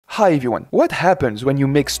Hi everyone! What happens when you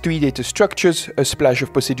mix three data structures, a splash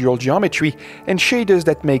of procedural geometry, and shaders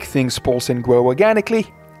that make things pulse and grow organically?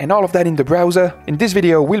 And all of that in the browser? In this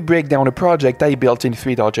video, we'll break down a project I built in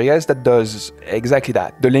Three.js that does exactly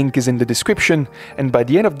that. The link is in the description, and by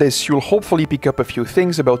the end of this, you'll hopefully pick up a few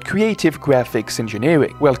things about creative graphics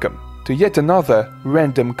engineering. Welcome to yet another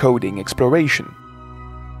random coding exploration.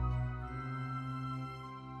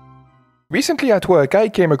 Recently at work, I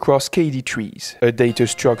came across KD trees, a data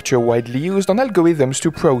structure widely used on algorithms to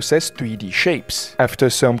process 3D shapes. After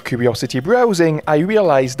some curiosity browsing, I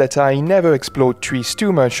realized that I never explored trees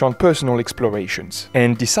too much on personal explorations,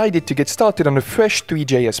 and decided to get started on a fresh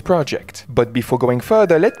Three.js project. But before going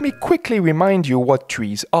further, let me quickly remind you what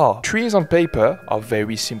trees are. Trees on paper are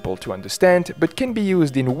very simple to understand, but can be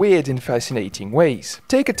used in weird and fascinating ways.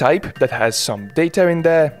 Take a type that has some data in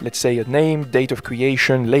there, let's say a name, date of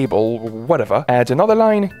creation, label, whatever, add another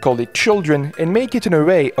line, call it children, and make it an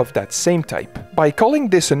array of that same type. By calling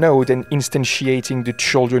this a node and instantiating the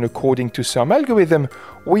children according to some algorithm,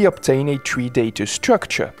 we obtain a tree data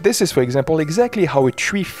structure. This is, for example, exactly how a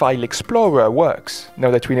tree file explorer works.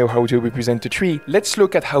 Now that we know how to represent a tree, let's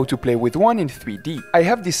look at how to play with one in 3D. I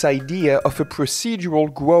have this idea of a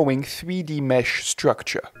procedural growing 3D mesh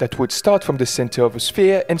structure that would start from the center of a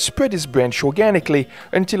sphere and spread its branch organically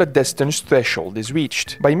until a distance threshold is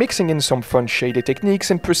reached. By mixing in some fun shader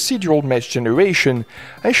techniques and procedural mesh generation,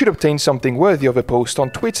 I should obtain something worthy of a post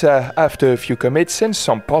on Twitter after a few commits and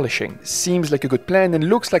some polishing. Seems like a good plan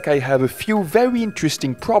and looks like I have a few very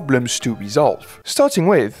interesting problems to resolve. Starting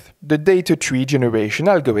with the data tree generation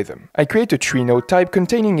algorithm. I create a tree node type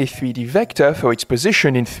containing a 3D vector for its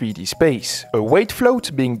position in 3D space, a weight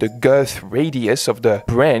float being the girth radius of the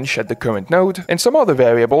branch at the current node, and some other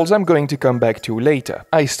variables I'm going to come back to later.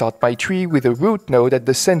 I start my tree with a root node at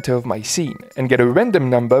the center of my scene, and get a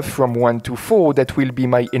random number from 1 to 4 that will be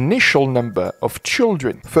my initial number of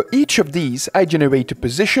children. For each of these, I generate a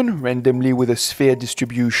position randomly with a sphere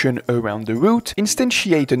distribution around the root,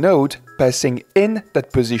 instantiate a node, passing in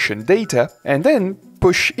that position data, and then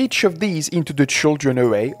push each of these into the children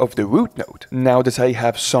array of the root node. Now that I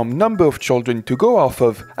have some number of children to go off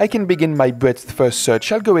of, I can begin my breadth first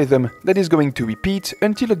search algorithm that is going to repeat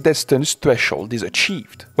until a distance threshold is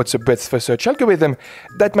achieved. What's a breadth first search algorithm?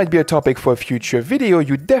 That might be a topic for a future video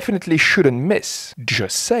you definitely shouldn't miss.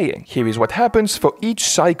 Just saying. Here is what happens for each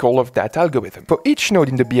cycle of that algorithm. For each node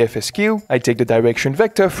in the BFS queue, I take the direction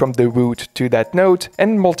vector from the root to that node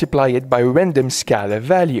and multiply it by a random scalar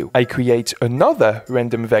value. I create another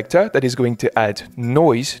random vector that is going to add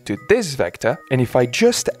noise to this vector, and if I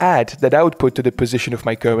just add that output to the position of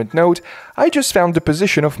my current node, I just found the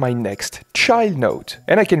position of my next child node.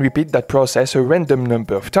 And I can repeat that process a random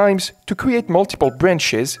number of times to create multiple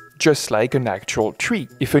branches just like an actual tree.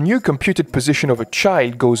 If a new computed position of a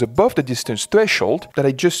child goes above the distance threshold that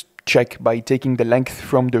I just check by taking the length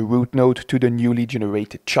from the root node to the newly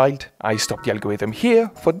generated child, I stop the algorithm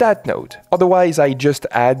here for that node. Otherwise, I just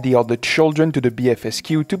add the other children to the BFS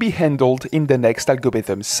queue to be handled in the next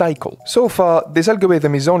algorithm cycle. So far, this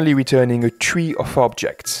algorithm is only returning a tree of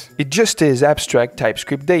objects. It just is abstract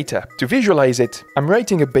TypeScript data. To visualize it, I'm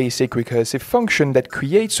writing a basic recursive function that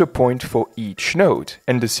creates a point for each node,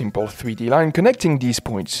 and a simple 3D line connecting these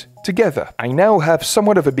points together. I now have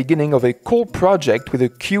somewhat of a beginning of a cool project with a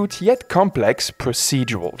cute yet complex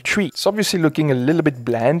procedural tree. It's obviously looking a little bit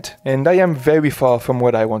bland, and I am very far from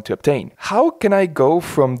what I want to obtain. How can I go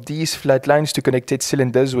from these flat lines to connected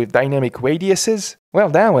cylinders with dynamic radiuses? Well,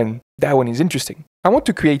 that one is interesting. I want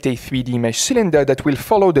to create a 3D mesh cylinder that will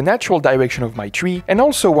follow the natural direction of my tree and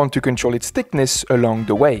also want to control its thickness along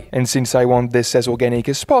the way. And since I want this as organic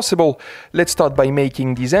as possible, let's start by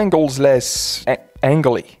making these angles less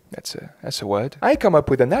angly. That's a word. I come up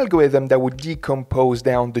with an algorithm that would decompose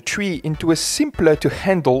down the tree into a simpler to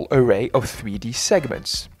handle array of 3D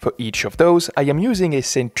segments. For each of those, I am using a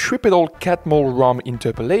centripetal Catmull-Rom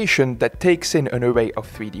interpolation that takes in an array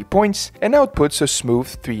of 3D points and outputs a smooth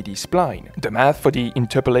 3D spline. The math for the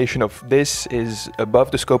interpolation of this is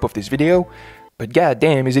above the scope of this video, but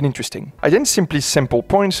goddamn is it interesting. I then simply sample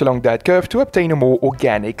points along that curve to obtain a more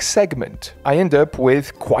organic segment. I end up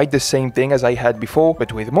with quite the same thing as I had before,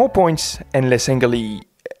 but with more points and less angly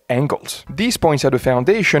angles. These points are the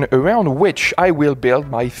foundation around which I will build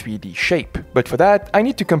my 3D shape. But for that, I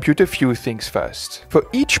need to compute a few things first. For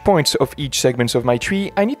each point of each segment of my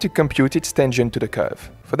tree, I need to compute its tangent to the curve.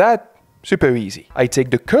 For that, Super easy. I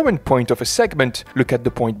take the current point of a segment, look at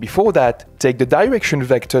the point before that, take the direction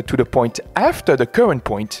vector to the point after the current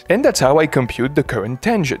point, and that's how I compute the current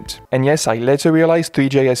tangent. And yes, I later realized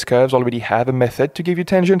Three.js curves already have a method to give you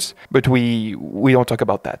tangents, but we don't talk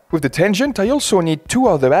about that. With the tangent, I also need two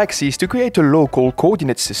other axes to create a local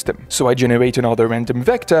coordinate system. So I generate another random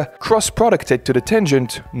vector, cross-product it to the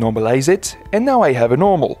tangent, normalize it, and now I have a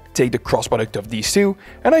normal. Take the cross product of these two,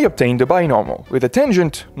 and I obtain the binormal. With a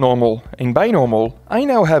tangent, normal, and binormal, I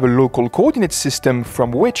now have a local coordinate system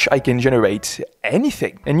from which I can generate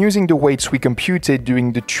anything. And using the weights we computed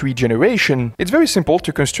during the tree generation, it's very simple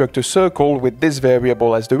to construct a circle with this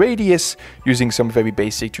variable as the radius, using some very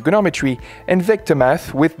basic trigonometry, and vector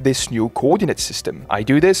math with this new coordinate system. I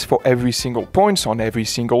do this for every single point on every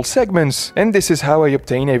single segment, and this is how I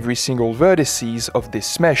obtain every single vertices of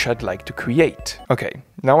this mesh I'd like to create. Okay.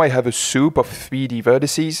 Now I have a soup of 3D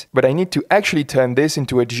vertices, but I need to actually turn this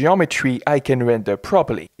into a geometry I can render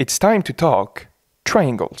properly. It's time to talk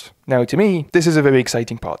triangles. Now to me, this is a very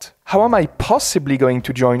exciting part. How am I possibly going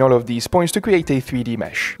to join all of these points to create a 3D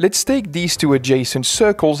mesh? Let's take these two adjacent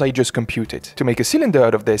circles I just computed. To make a cylinder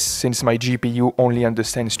out of this, since my GPU only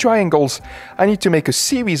understands triangles, I need to make a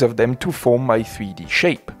series of them to form my 3D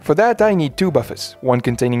shape. For that, I need two buffers, one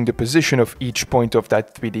containing the position of each point of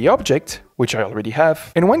that 3D object, which I already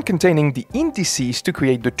have, and one containing the indices to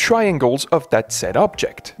create the triangles of that said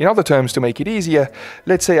object. In other terms, to make it easier,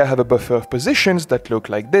 let's say I have a buffer of positions that look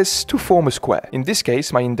like this to form a square. In this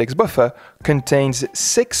case, my index buffer contains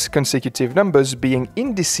 6 consecutive numbers being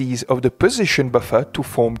indices of the position buffer to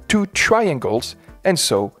form two triangles, and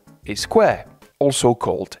so a square, also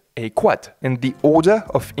called a quad. And the order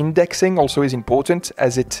of indexing also is important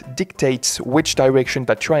as it dictates which direction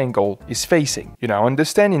that triangle is facing. You now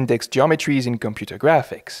understand index geometries in computer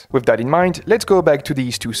graphics. With that in mind, let's go back to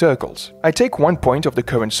these two circles. I take one point of the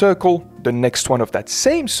current circle, the next one of that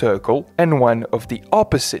same circle, and one of the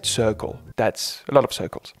opposite circle. That's a lot of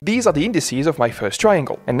circles. These are the indices of my first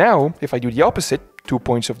triangle. And now, if I do the opposite, 2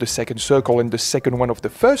 points of the second circle and the second one of the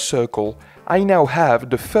first circle, I now have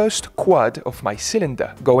the first quad of my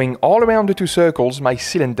cylinder. Going all around the two circles, my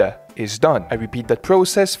cylinder is done. I repeat that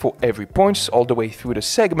process for every point all the way through the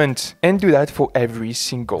segment, and do that for every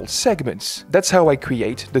single segment. That's how I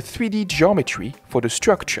create the 3D geometry for the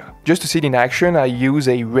structure. Just to see it in action, I use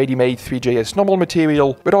a ready-made Three.js normal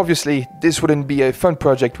material, but obviously this wouldn't be a fun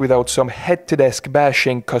project without some head-to-desk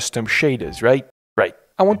bashing custom shaders, right? Right.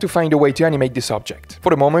 I want to find a way to animate this object.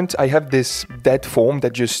 For the moment, I have this dead form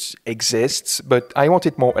that just exists, but I want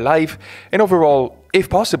it more alive, and overall, if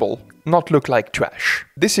possible, not look like trash.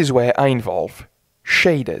 This is where I involve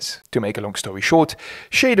shaders. To make a long story short,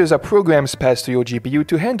 shaders are programs passed to your GPU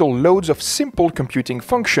to handle loads of simple computing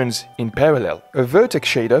functions in parallel. A vertex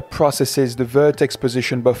shader processes the vertex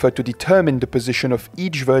position buffer to determine the position of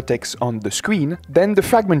each vertex on the screen. Then the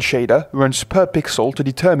fragment shader runs per pixel to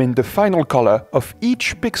determine the final color of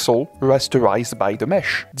each pixel rasterized by the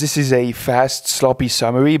mesh. This is a fast, sloppy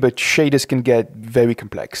summary, but shaders can get very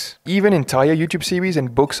complex. Even entire YouTube series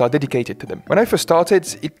and books are dedicated to them. When I first started,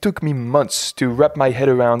 it took me months to wrap my head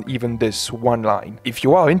around even this one line. If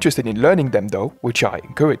you are interested in learning them though, which I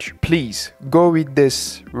encourage, please go read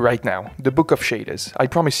this right now, the Book of Shaders. I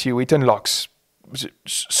promise you it unlocks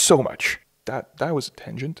so much. That was a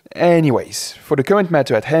tangent. Anyways, for the current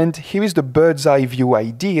matter at hand, here is the bird's eye view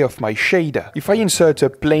idea of my shader. If I insert a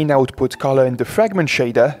plain output color in the fragment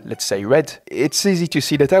shader, let's say red, it's easy to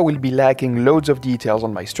see that I will be lacking loads of details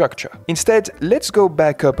on my structure. Instead, let's go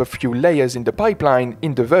back up a few layers in the pipeline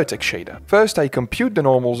in the vertex shader. First, I compute the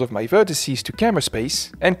normals of my vertices to camera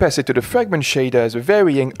space and pass it to the fragment shader as a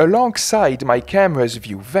varying alongside my camera's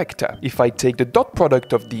view vector. If I take the dot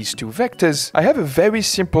product of these two vectors, I have a very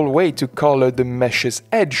simple way to color the mesh's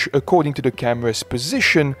edge according to the camera's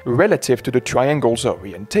position relative to the triangle's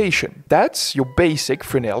orientation. That's your basic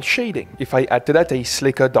Fresnel shading. If I add to that a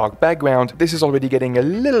slicker dark background, this is already getting a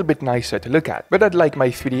little bit nicer to look at. But I'd like my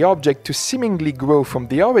 3D object to seemingly grow from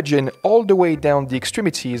the origin all the way down the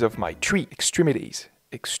extremities of my tree. Extremities.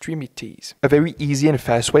 A very easy and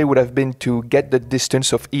fast way would have been to get the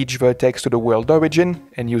distance of each vertex to the world origin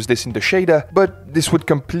and use this in the shader, but this would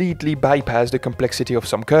completely bypass the complexity of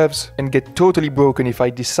some curves and get totally broken if I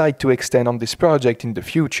decide to extend on this project in the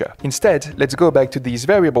future. Instead, let's go back to these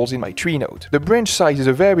variables in my tree node. The branch size is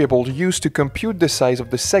a variable used to compute the size of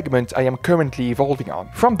the segment I am currently evolving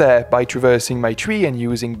on. From there, by traversing my tree and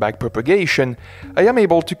using backpropagation, I am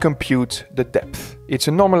able to compute the depth. It's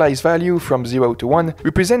a normalized value from 0 to 1,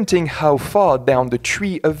 representing how far down the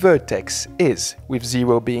tree a vertex is, with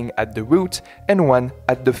 0 being at the root and 1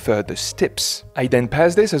 at the furthest tips. I then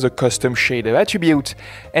pass this as a custom shader attribute,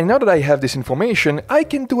 and now that I have this information, I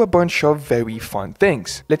can do a bunch of very fun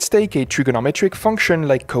things. Let's take a trigonometric function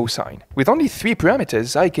like cosine. With only 3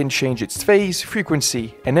 parameters, I can change its phase,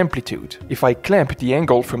 frequency, and amplitude. If I clamp the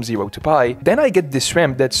angle from 0 to pi, then I get this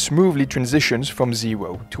ramp that smoothly transitions from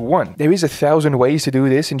 0 to 1. There is 1,000 ways to do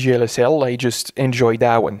this in GLSL, I just enjoy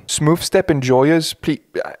that one. Smooth step enjoyers,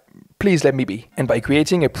 please let me be. And by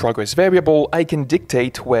creating a progress variable, I can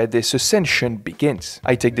dictate where this ascension begins.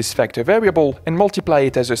 I take this factor variable and multiply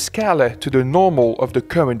it as a scalar to the normal of the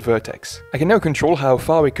current vertex. I can now control how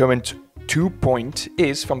far a current 2 point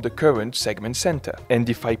is from the current segment center. And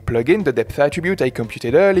if I plug in the depth attribute I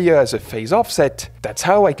computed earlier as a phase offset, that's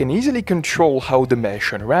how I can easily control how the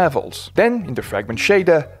mesh unravels. Then, in the fragment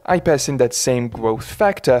shader, I pass in that same growth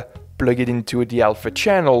factor, plug it into the alpha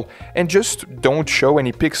channel, and just don't show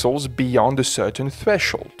any pixels beyond a certain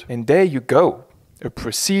threshold. And there you go, a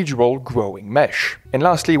procedural growing mesh. And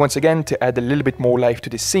lastly, once again, to add a little bit more life to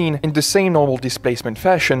this scene, in the same normal displacement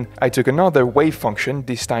fashion, I took another wave function,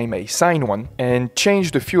 this time a sine one, and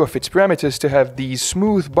changed a few of its parameters to have these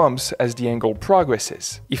smooth bumps as the angle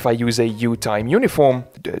progresses. If I use a U-time uniform,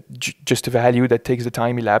 just a value that takes the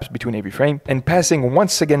time elapsed between every frame, and passing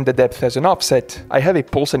once again the depth as an offset, I have a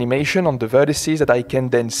pulse animation on the vertices that I can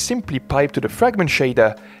then simply pipe to the fragment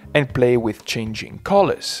shader and play with changing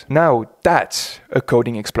colors. Now that's a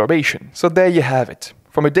coding exploration. So there you have it.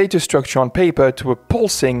 From a data structure on paper to a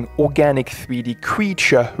pulsing, organic 3D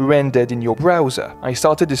creature rendered in your browser. I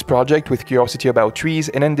started this project with curiosity about trees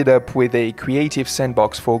and ended up with a creative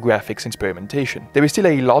sandbox for graphics experimentation. There is still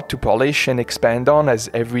a lot to polish and expand on, as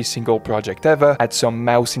every single project ever. Add some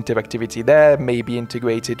mouse interactivity there, maybe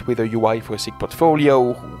integrate it with a UI for a sick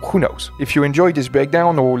portfolio, who knows. If you enjoyed this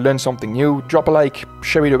breakdown or learned something new, drop a like,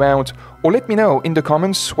 share it around, or let me know in the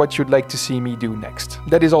comments what you'd like to see me do next.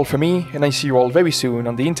 That is all for me, and I see you all very soon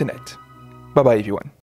on the internet. Bye bye everyone.